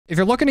If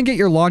you're looking to get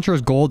your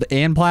launchers gold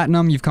and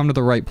platinum, you've come to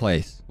the right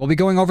place. We'll be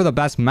going over the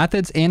best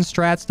methods and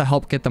strats to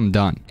help get them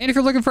done. And if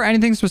you're looking for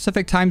anything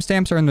specific,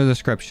 timestamps are in the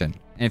description.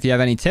 And if you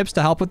have any tips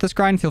to help with this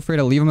grind, feel free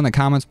to leave them in the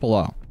comments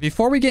below.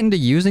 Before we get into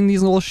using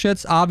these little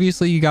shits,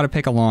 obviously you got to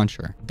pick a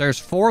launcher. There's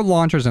 4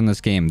 launchers in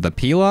this game: the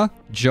Pila,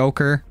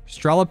 JOKR,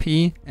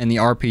 Strela-P, and the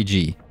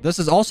RPG. This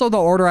is also the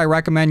order I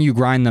recommend you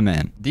grind them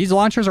in. These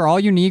launchers are all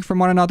unique from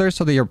one another,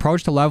 so the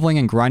approach to leveling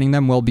and grinding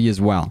them will be as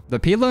well. The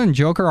Pila and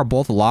JOKR are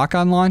both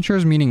lock-on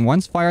launchers, meaning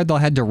once fired, they'll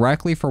head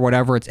directly for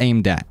whatever it's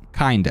aimed at.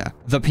 Kinda.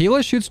 The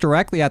Pila shoots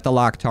directly at the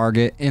locked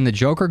target, and the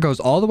JOKR goes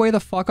all the way the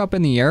fuck up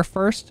in the air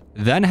first,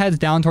 then heads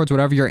down towards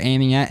whatever you're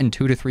aiming at in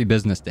 2 to 3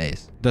 business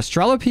days. The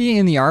Strela-P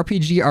and the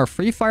RPG are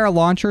free fire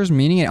launchers,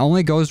 meaning it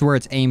only goes where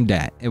it's aimed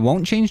at. It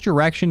won't change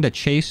direction to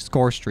chase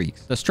score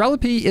streaks. The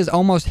Strela-P is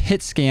almost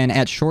hit scan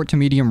at short to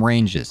medium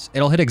ranges.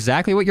 It'll hit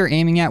exactly what you're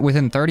aiming at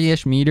within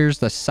 30-ish meters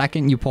the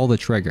second you pull the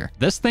trigger.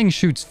 This thing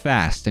shoots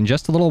fast, and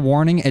just a little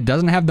warning, it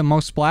doesn't have the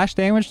most splash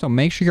damage, so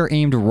make sure you're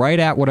aimed right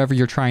at whatever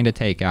you're trying to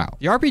take out.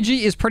 The RPG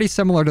is pretty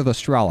similar to the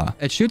Strela.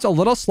 It shoots a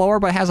little slower,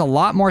 but has a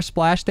lot more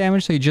splash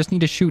damage, so you just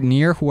need to shoot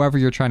near whoever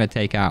you're trying to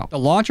take out. The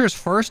launcher's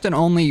first and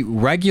only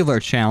regular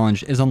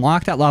challenge is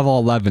unlocked at level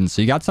 11,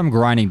 so you got some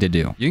grinding to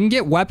do. You can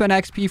get weapon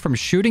XP from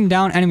shooting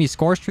down enemy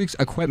score streaks,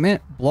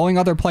 equipment, blowing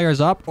other players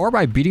up, or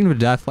by beating them to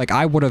death like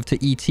I would have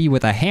to ET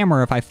with a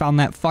hammer if I found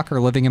that fucker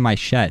living in my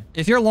shed.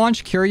 If you're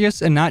launch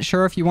curious and not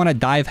sure if you want to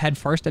dive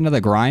headfirst into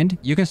the grind,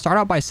 you can start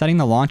out by setting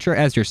the launcher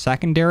as your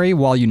secondary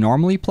while you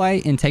normally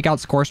play and take out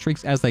score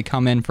streaks as they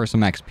come in for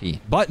some XP.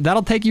 But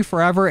that'll take you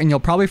forever and you'll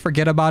probably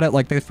forget about it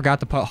like they forgot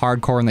to put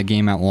hardcore in the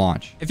game at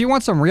launch. If you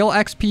want some real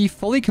XP,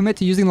 fully commit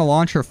to using the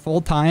launcher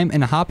full time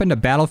and hop into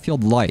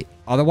Battlefield Light,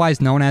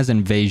 otherwise known as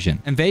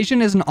Invasion.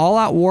 Invasion is an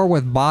all-out war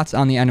with bots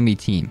on the enemy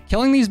team.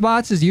 Killing these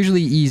bots is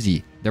usually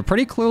easy. They're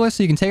pretty clueless,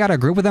 so you can take out a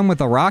group of them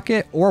with a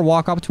rocket or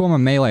walk up to them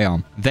and melee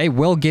them. They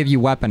will give you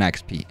weapon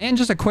XP. And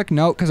just a quick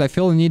note, because I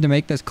feel the need to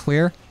make this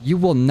clear, you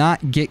will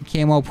not get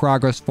camo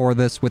progress for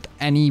this with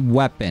any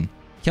weapon.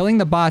 Killing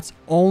the bots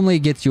only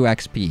gets you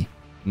XP.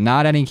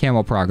 Not any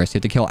camo progress. You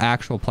have to kill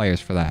actual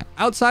players for that.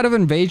 Outside of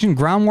Invasion,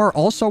 Ground War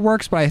also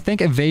works, but I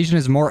think Invasion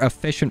is more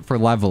efficient for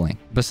leveling.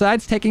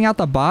 Besides taking out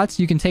the bots,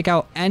 you can take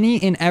out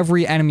any and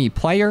every enemy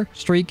player,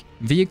 streak,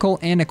 vehicle,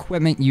 and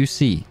equipment you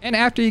see. And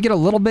after you get a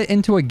little bit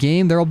into a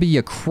game, there will be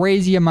a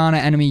crazy amount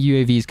of enemy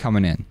UAVs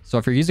coming in. So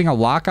if you're using a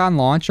lock-on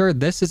launcher,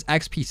 this is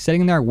XP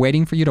sitting there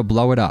waiting for you to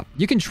blow it up.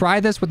 You can try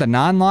this with the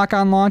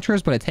non-lock-on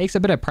launchers, but it takes a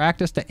bit of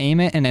practice to aim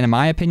it, and in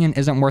my opinion,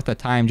 isn't worth the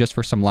time just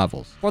for some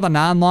levels. For the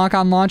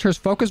non-lock-on launchers,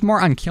 focus more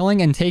on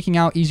killing and taking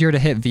out easier to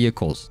hit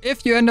vehicles.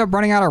 If you end up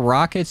running out of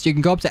rockets, you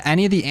can go up to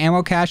any of the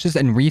ammo caches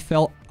and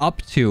refill up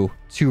to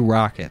 2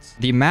 rockets.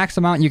 The max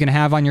amount you can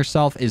have on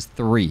yourself is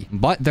 3,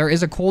 but there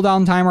is a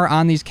cooldown timer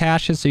on these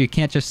caches, so you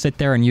can't just sit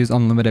there and use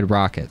unlimited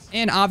rockets.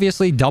 And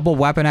obviously, double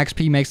weapon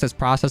XP makes this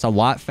process a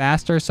lot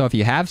faster, so if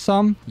you have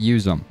some,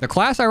 use them. The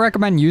class I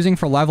recommend using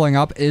for leveling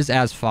up is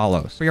as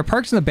follows. For your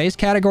perks in the base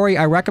category,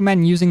 I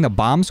recommend using the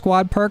Bomb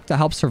Squad perk to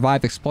help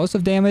survive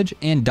explosive damage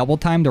and double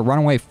time to run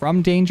away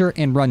from danger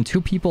and run 2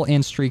 people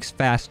and streaks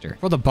faster.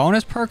 For the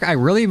bonus perk, I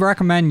really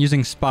recommend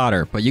using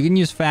Spotter, but you can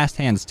use Fast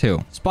Hands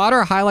too.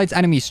 Spotter highlights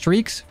enemy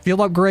streaks, field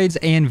upgrades,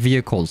 and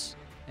vehicles.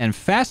 And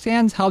Fast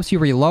Hands helps you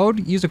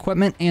reload, use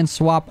equipment, and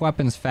swap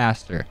weapons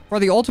faster. For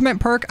the ultimate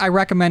perk, I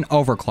recommend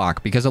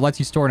Overclock because it lets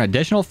you store an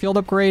additional field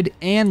upgrade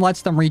and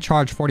lets them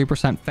recharge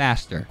 40%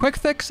 faster. Quick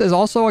Fix is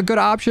also a good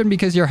option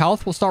because your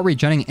health will start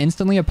regenning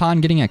instantly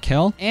upon getting a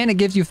kill, and it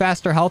gives you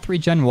faster health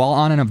regen while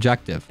on an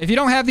objective. If you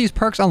don't have these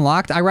perks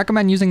unlocked, I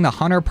recommend using the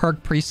Hunter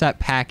perk preset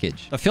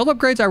package. The field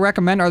upgrades I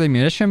recommend are the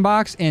Munition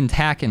Box and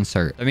Tac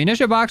Insert. The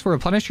Munition Box will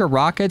replenish your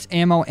rockets,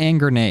 ammo,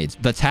 and grenades.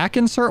 The Tac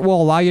Insert will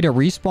allow you to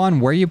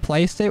respawn where you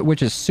placed it,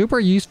 which is super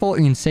useful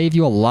and can save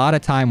you a lot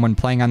of time when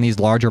playing on these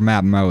larger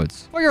map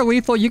modes. For your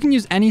lethal, you can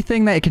use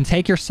anything that can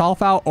take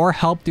yourself out or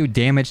help do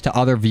damage to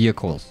other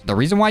vehicles. The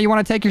reason why you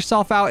want to take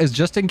yourself out is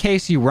just in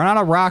case you run out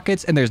of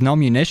rockets and there's no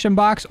munition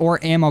box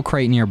or ammo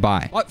crate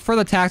nearby. But for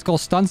the tactical,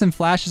 stuns and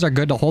flashes are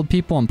good to hold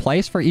people in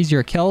place for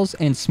easier kills,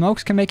 and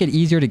smokes can make it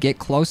easier to get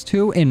close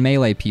to and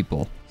melee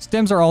people.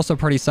 Stims are also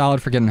pretty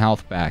solid for getting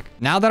health back.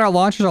 Now that our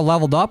launchers are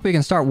leveled up, we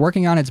can start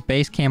working on its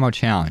base camo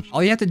challenge.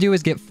 All you have to do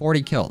is get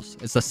 40 kills.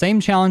 It's the same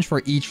challenge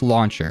for each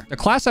launcher. The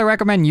class I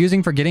recommend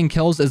using for getting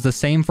kills is the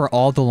same for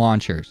all the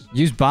launchers.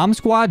 Use Bomb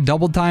Squad,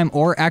 Double Time,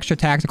 or Extra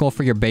Tactical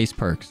for your base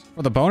perks.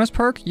 For the bonus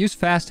perk, use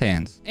Fast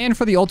Hands. And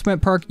for the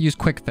ultimate perk, use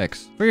Quick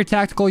Fix. For your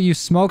tactical, use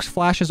smokes,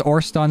 flashes,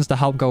 or stuns to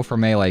help go for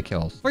melee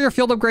kills. For your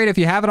field upgrade, if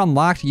you have it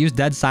unlocked, use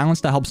Dead Silence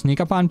to help sneak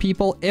up on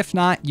people. If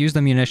not, use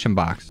the Munition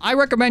Box. I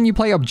recommend you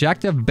play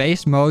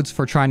objective-based modes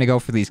for trying to go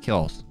for these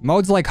kills.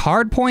 Modes like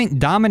Hardpoint,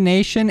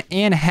 Domination,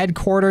 and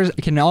Headquarters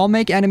can all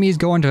make enemies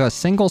go into a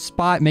single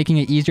spot, making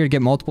it easier to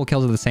get multiple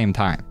kills at the same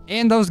time.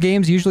 And those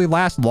games usually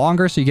last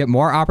longer, so you get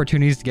more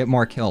opportunities to get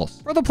more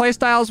kills. For the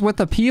playstyles, with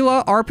the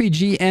Pila,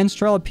 RPG, and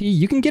Strela-P,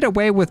 you can get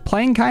away with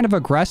playing kind of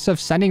aggressive,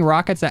 sending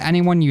rockets at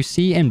anyone you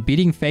see and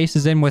beating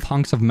faces in with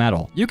hunks of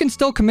metal. You can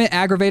still commit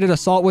aggravated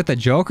assault with the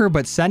JOKR,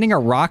 but sending a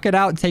rocket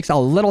out takes a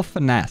little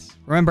finesse.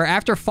 Remember,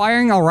 after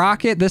firing a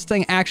rocket, this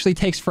thing actually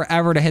takes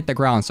forever to hit the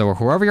ground, so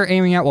whoever you're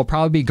aiming at will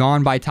probably be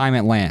gone by time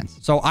it lands.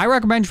 So I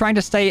recommend trying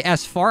to stay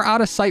as far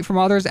out of sight from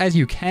others as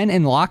you can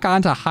and lock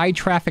onto high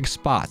traffic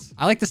spots.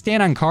 I like to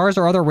stand on cars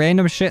or other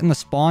random shit in the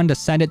spawn to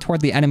send it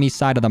toward the enemy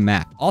side of the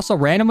map. Also,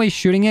 randomly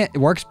shooting it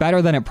works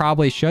better than it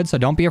probably should, so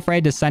don't be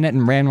afraid to send it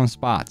in random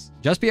spots.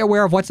 Just be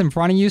aware of what's in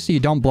front of you so you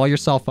don't blow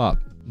yourself up.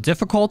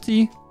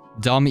 Difficulty: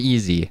 dumb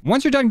easy.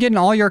 Once you're done getting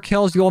all your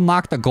kills, you'll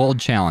unlock the gold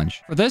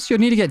challenge. For this, you'll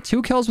need to get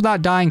 2 kills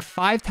without dying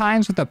 5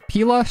 times with the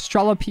Pila,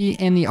 Strela-P,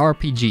 and the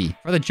RPG.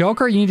 For the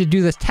JOKR, you need to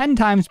do this 10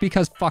 times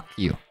because fuck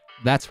you.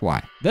 That's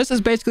why. This is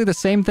basically the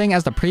same thing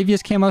as the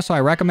previous camo, so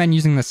I recommend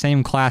using the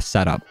same class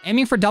setup.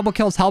 Aiming for double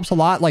kills helps a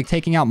lot, like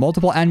taking out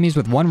multiple enemies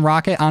with 1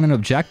 rocket on an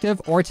objective,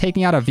 or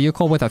taking out a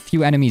vehicle with a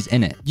few enemies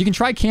in it. You can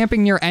try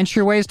camping near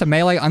entryways to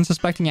melee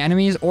unsuspecting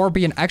enemies, or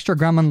be an extra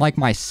gremlin like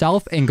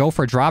myself and go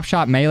for drop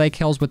shot melee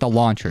kills with the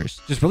launchers.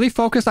 Just really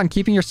focus on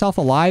keeping yourself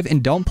alive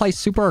and don't play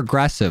super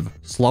aggressive.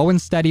 Slow and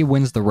steady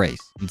wins the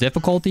race.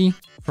 Difficulty: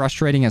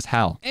 frustrating as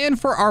hell. And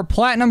for our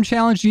platinum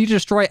challenge, you need to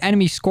destroy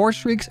enemy score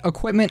streaks,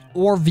 equipment,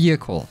 or vehicles.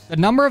 The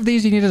number of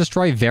these you need to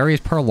destroy varies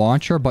per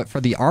launcher, but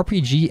for the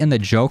RPG and the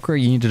JOKR,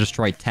 you need to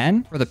destroy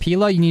 10. For the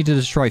Pila, you need to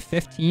destroy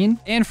 15.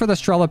 And for the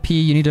Strela-P,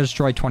 you need to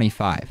destroy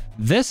 25.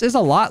 This is a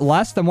lot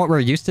less than what we're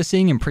used to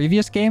seeing in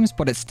previous games,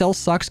 but it still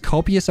sucks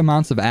copious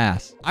amounts of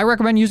ass. I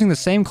recommend using the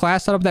same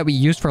class setup that we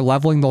used for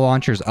leveling the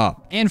launchers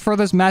up. And for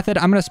this method,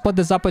 I'm going to split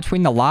this up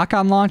between the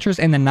lock-on launchers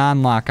and the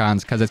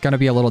non-lock-ons because it's going to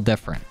be a little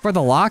different. For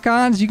the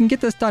lock-ons, you can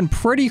get this done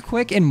pretty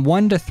quick in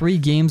 1 to 3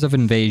 games of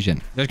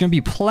invasion. There's going to be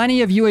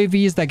plenty of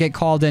UAVs that get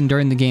called in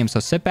during the game, so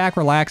sit back,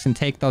 relax, and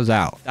take those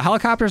out. The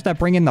helicopters that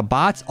bring in the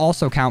bots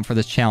also count for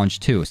this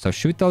challenge too, so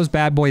shoot those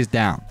bad boys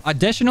down.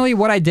 Additionally,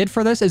 what I did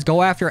for this is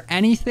go after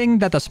anything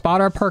that the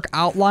spotter perk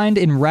outlined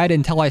in red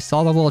until I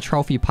saw the little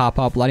trophy pop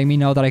up, letting me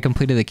know that I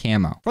completed the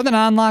camo. For the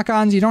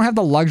non-lock-ons, you don't have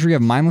the luxury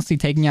of mindlessly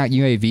taking out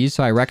UAVs,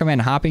 so I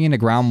recommend hopping into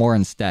ground war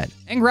instead.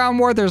 In ground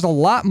war, there's a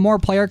lot more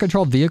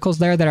player-controlled vehicles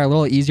there that are a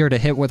little easier to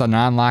hit with a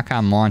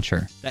non-lock-on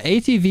launcher. The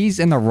ATVs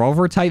and the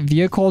rover-type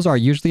vehicles are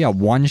usually a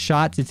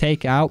one-shot to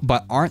take out,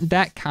 but aren't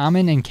that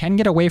common and can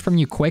get away from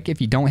you quick if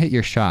you don't hit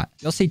your shot.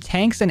 You'll see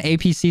tanks and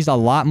APCs a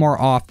lot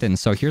more often,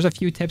 so here's a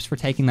few tips for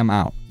taking them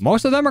out.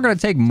 Most of them are going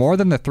to take more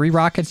than the 3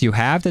 rockets you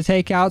have to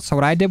take out, so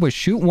what I did was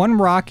shoot 1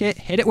 rocket,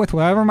 hit it with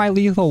whatever my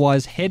lethal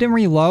was, hit and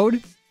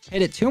reload,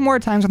 hit it 2 more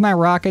times with my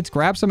rockets,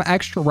 grab some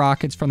extra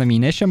rockets from the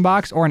munition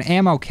box or an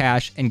ammo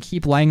cache, and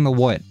keep laying the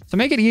wood. To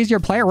make it easier,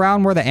 play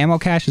around where the ammo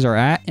caches are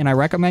at, and I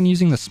recommend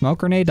using the smoke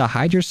grenade to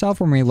hide yourself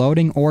from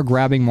reloading or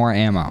grabbing more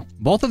ammo.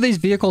 Both of these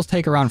vehicles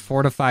take around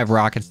 4 to 5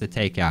 rockets to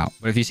take out,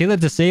 but if you see the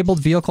disabled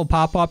vehicle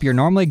pop up, you're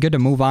normally good to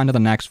move on to the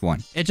next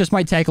one. It just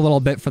might take a little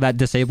bit for that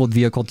disabled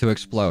vehicle to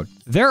explode.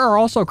 There are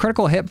also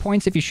critical hit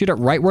points if you shoot it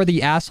right where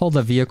the asshole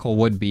the vehicle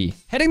would be.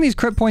 Hitting these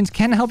crit points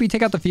can help you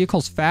take out the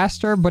vehicles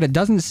faster, but it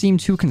doesn't seem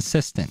too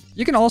consistent.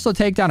 You can also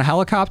take down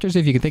helicopters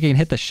if you think you can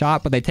hit the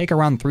shot, but they take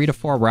around 3 to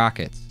 4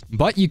 rockets.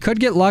 But you could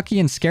get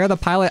lucky and scare the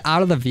pilot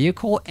out of the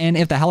vehicle, and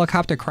if the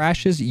helicopter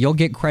crashes, you'll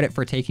get credit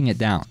for taking it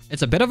down.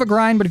 It's a bit of a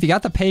grind, but if you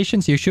got the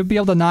patience, you should be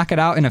able to knock it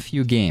out in a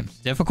few games.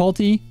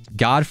 Difficulty: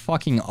 god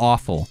fucking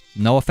awful.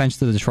 No offense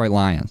to the Detroit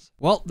Lions.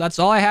 Well, that's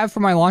all I have for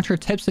my launcher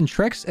tips and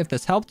tricks. If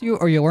this helped you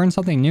or you learned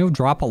something new,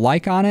 drop a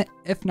like on it.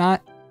 If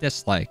not,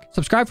 dislike.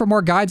 Subscribe for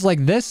more guides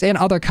like this and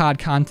other COD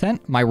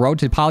content. My Road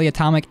to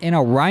Polyatomic and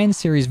Orion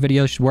series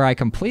videos where I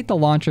complete the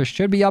launcher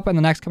should be up in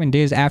the next coming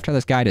days after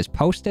this guide is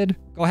posted.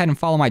 Go ahead and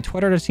follow my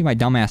Twitter to see my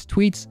dumbass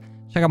tweets.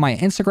 Check out my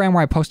Instagram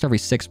where I post every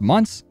 6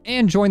 months.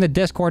 And join the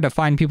Discord to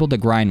find people to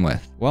grind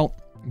with. Well,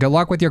 good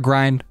luck with your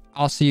grind.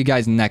 I'll see you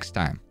guys next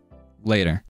time. Later.